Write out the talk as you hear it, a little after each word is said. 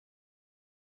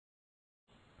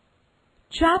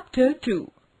Chapter 2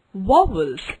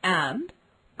 Vowels and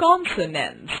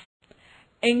Consonants.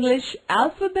 English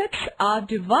alphabets are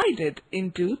divided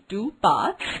into two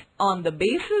parts on the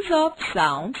basis of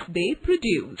sounds they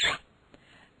produce.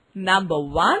 Number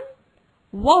 1.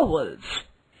 Vowels.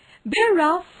 There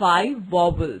are 5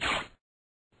 vowels.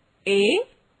 A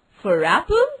for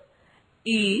apple,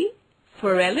 E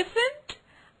for elephant,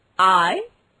 I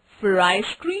for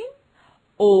ice cream,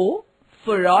 O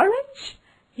for orange,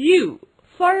 U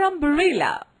for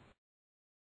umbrella.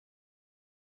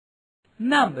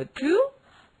 Number 2.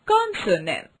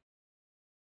 Consonant.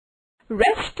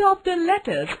 Rest of the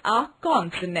letters are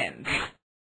consonants.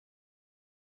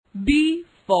 B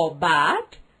for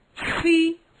bat,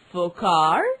 C for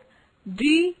car,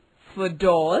 D for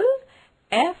doll,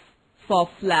 F for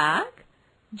flag,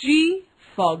 G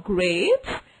for grapes,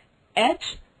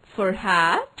 H for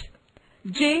hat,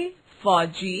 J for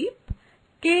jeep,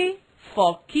 K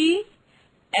for key,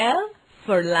 L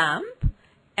for lamp,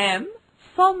 M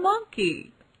for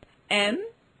monkey, N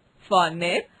for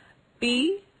nip,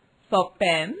 P for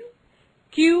pen,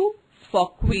 Q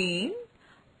for queen,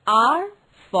 R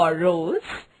for rose,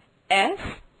 S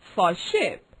for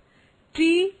ship,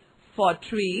 T for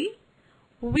tree,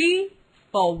 V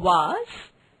for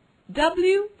vase,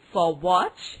 W for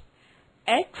watch,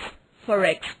 X for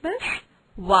Xmas,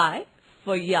 Y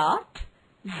for yacht,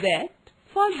 Z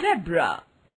for zebra.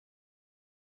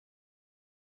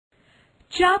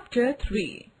 Chapter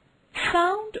 3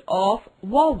 Sound of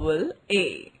Vowel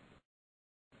A.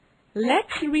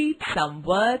 Let's read some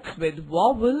words with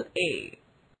vowel A.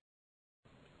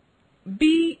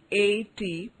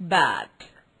 B-A-T bat,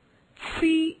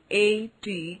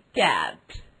 C-A-T cat,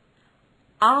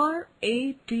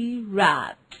 R-A-T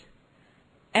rat,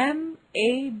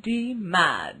 M-A-D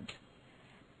mad,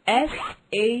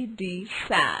 S-A-D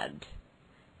sad,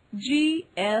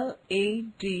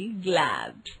 G-L-A-D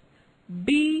glad,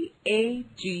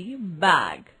 B-A-G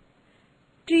bag,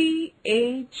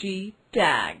 T-A-G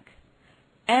tag,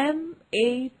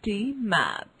 M-A-T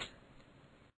mat.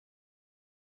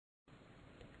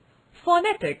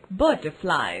 Phonetic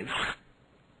butterflies.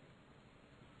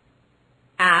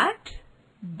 At,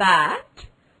 bat,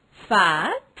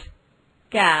 fat,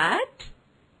 cat,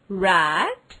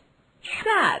 rat,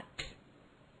 sat.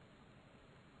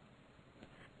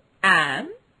 An,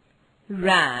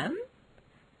 ran,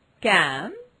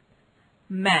 can,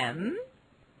 man,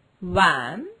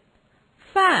 van,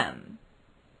 fan.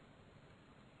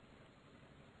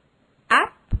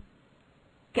 App,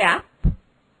 cap,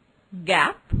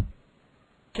 gap,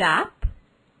 tap,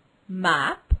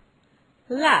 map,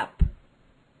 lap.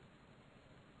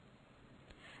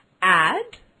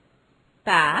 Add,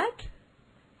 pad,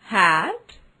 had,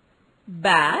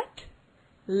 bat,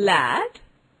 lad,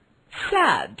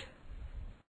 sad.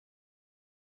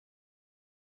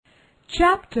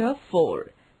 Chapter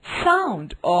 4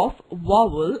 Sound of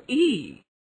Vowel E.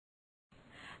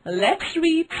 Let's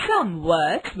read some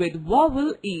words with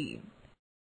vowel E.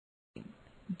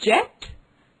 Jet,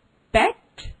 pet,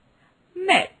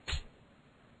 net,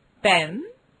 pen,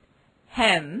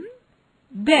 hen,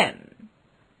 den,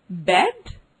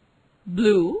 bed,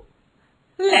 blue,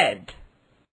 lead.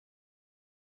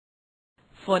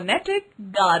 Phonetic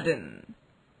garden.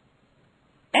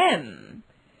 N,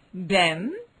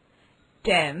 den,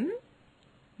 ten,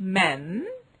 men,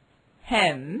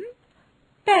 hen,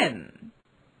 pen.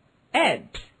 Ed,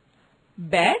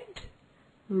 bed,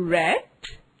 red,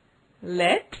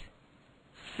 let,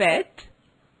 fed,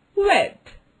 wet.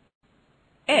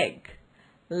 Egg,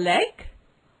 leg,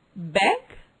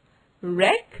 beck,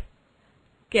 wreck,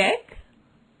 keg,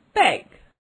 peg.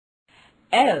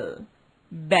 L,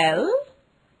 bell,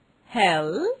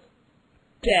 hell,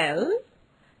 tell,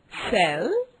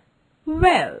 sell,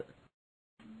 well.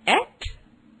 Et,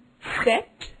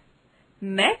 set,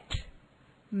 net,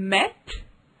 met,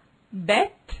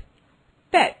 bet,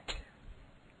 pet.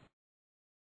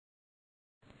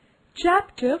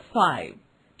 Chapter 5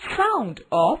 Sound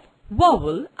of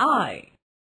Vowel I.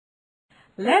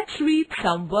 Let's read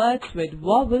some words with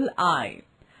vowel I.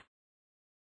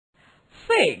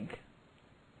 Fig,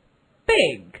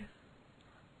 pig,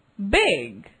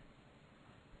 big,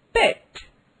 pit,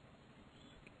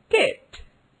 kit,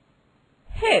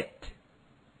 hit,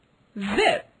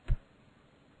 zip,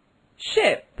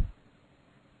 ship,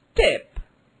 tip.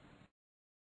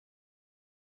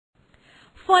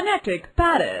 Phonetic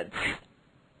patterns.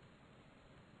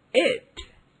 It,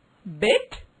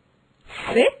 bit,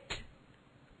 sit,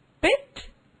 pit,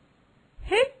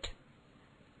 hit,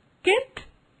 kit,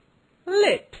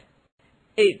 lit.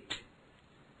 It,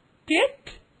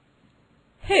 kit,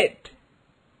 hit,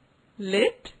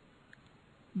 lit,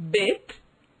 bit,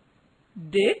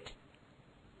 dit,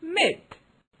 mit.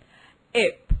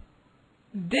 Ip,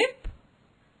 dip,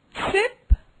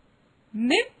 sip,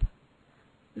 nip,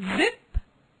 zip,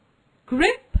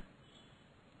 grip,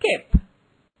 kip.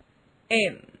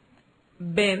 In,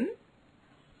 bin,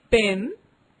 pin,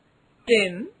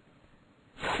 tin,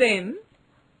 sin,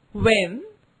 win,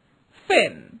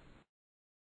 fin.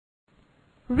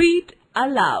 Read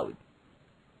aloud.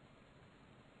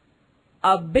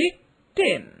 A big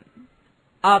tin,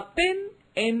 a pin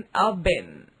in a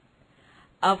bin,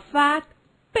 a fat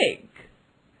pig,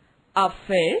 a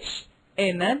fish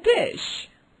in a dish.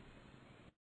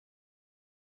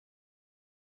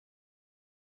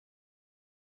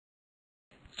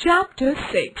 Chapter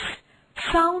 6.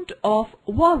 Sound of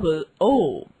vowel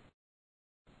O.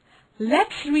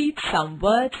 Let's read some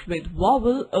words with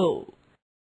vowel O.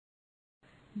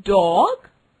 Dog,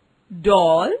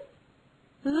 doll,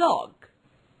 log.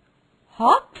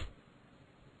 Hot,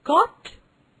 cot,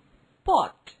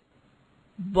 pot.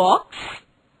 Box,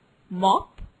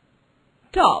 mop,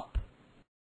 top.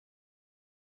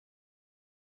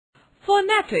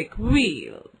 Phonetic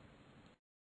wheel.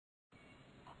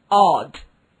 Odd,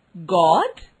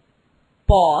 god,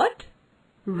 pod,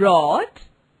 rod,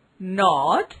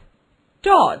 nod,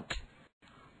 Todd.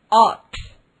 Ot,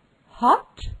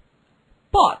 hot,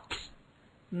 pot,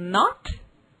 not,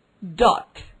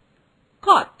 dot,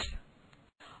 cot.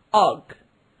 Og,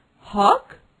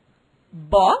 hog,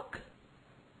 bog,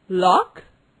 log,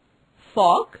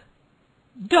 fog,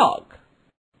 dog.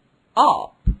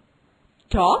 Op,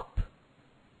 top,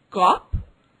 cop,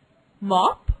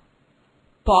 mop,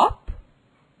 pop,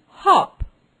 hop.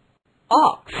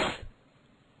 Ox,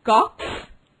 cox,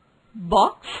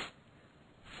 box,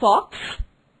 fox,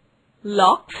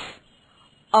 locks,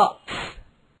 ox.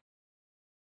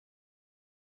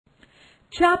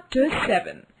 Chapter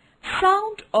 7.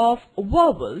 Sound of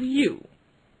vowel U.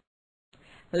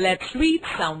 Let's read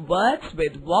some words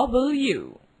with vowel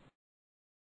U.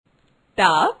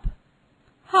 Tub,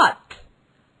 hut,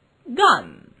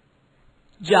 gun,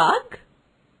 jug,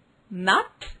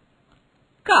 nut,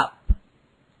 cup,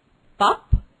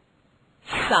 pup,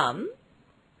 sun,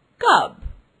 cub.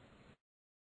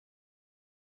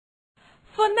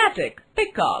 Phonetic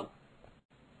peacock.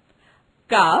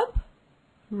 Cub,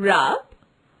 rub,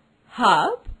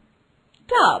 hub,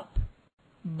 tub.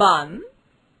 Bun,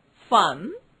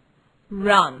 fun,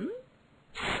 run,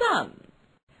 sun.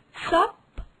 Sup,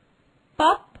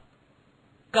 pup,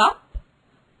 cup,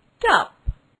 tup.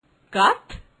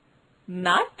 Cut,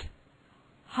 nut,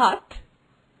 hut,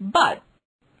 bud.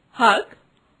 Hug,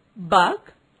 bug,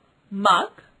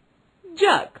 mug,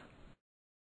 jug.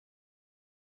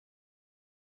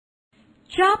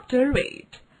 Chapter 8.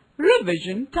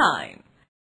 Revision time.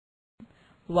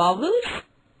 Vowels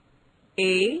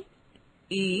A,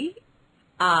 E,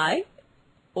 I,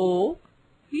 O,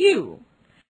 U.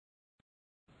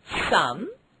 Sun,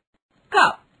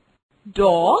 cup,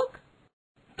 dog,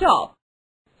 top,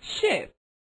 ship,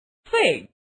 fig,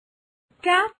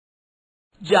 cat,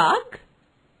 jug,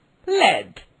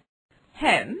 lead,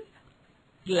 hen,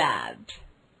 glad,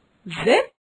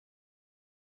 zip.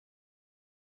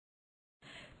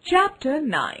 Chapter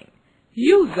 9.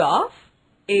 Use of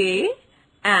a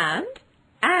and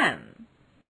an.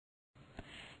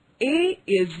 A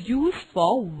is used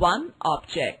for one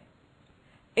object.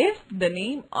 If the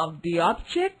name of the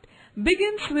object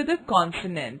begins with a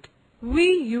consonant,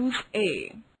 we use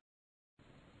A.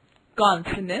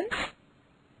 Consonants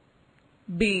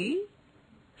B,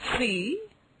 C,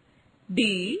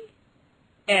 D,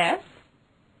 F,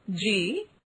 G,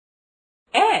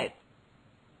 H,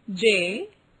 J,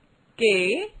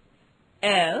 K,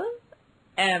 L,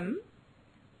 M,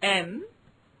 N,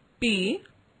 P,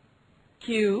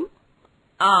 Q,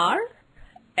 R,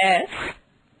 S,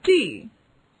 T,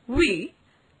 V,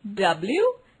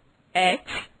 W,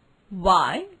 X,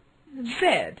 Y, Z.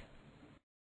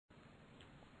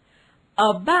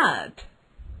 A bat,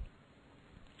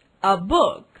 a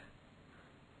book,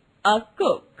 a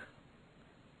cook,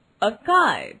 a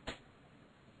kite,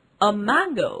 a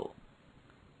mango,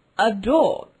 a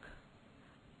dog,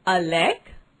 a leg,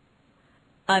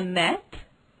 a net,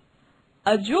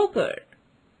 a joker,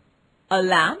 a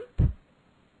lamp,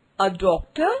 a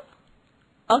doctor,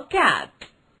 a cat.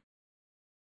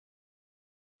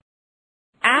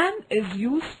 An is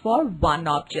used for one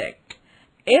object.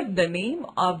 If the name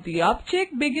of the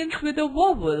object begins with a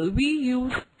vowel, we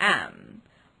use an.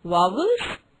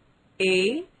 Vowels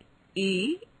A,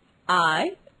 E,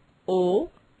 I, O,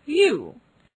 U.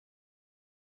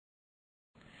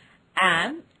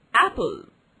 An apple,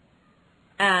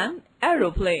 an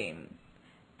aeroplane,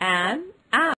 an